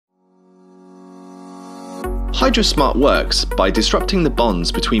Hydrosmart works by disrupting the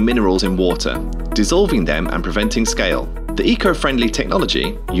bonds between minerals in water, dissolving them and preventing scale. The eco-friendly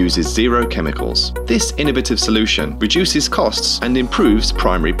technology uses zero chemicals. This innovative solution reduces costs and improves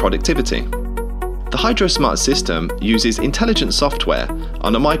primary productivity. The Hydrosmart system uses intelligent software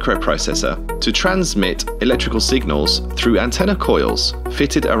on a microprocessor to transmit electrical signals through antenna coils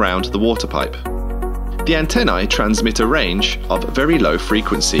fitted around the water pipe. The antennae transmit a range of very low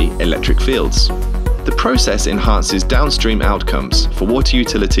frequency electric fields. The process enhances downstream outcomes for water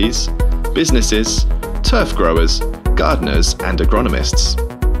utilities, businesses, turf growers, gardeners and agronomists.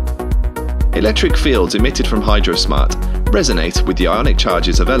 Electric fields emitted from Hydrosmart resonate with the ionic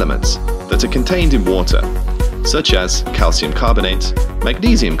charges of elements that are contained in water, such as calcium carbonate,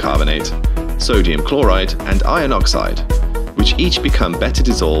 magnesium carbonate, sodium chloride and iron oxide, which each become better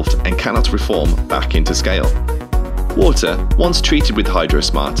dissolved and cannot reform back into scale. Water, once treated with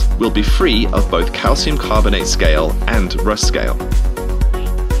Hydrosmart, will be free of both calcium carbonate scale and rust scale.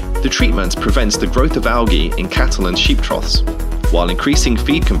 The treatment prevents the growth of algae in cattle and sheep troughs, while increasing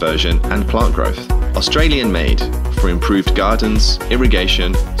feed conversion and plant growth. Australian made for improved gardens,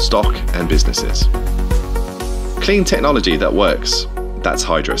 irrigation, stock and businesses. Clean technology that works. That's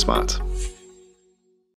Hydrosmart.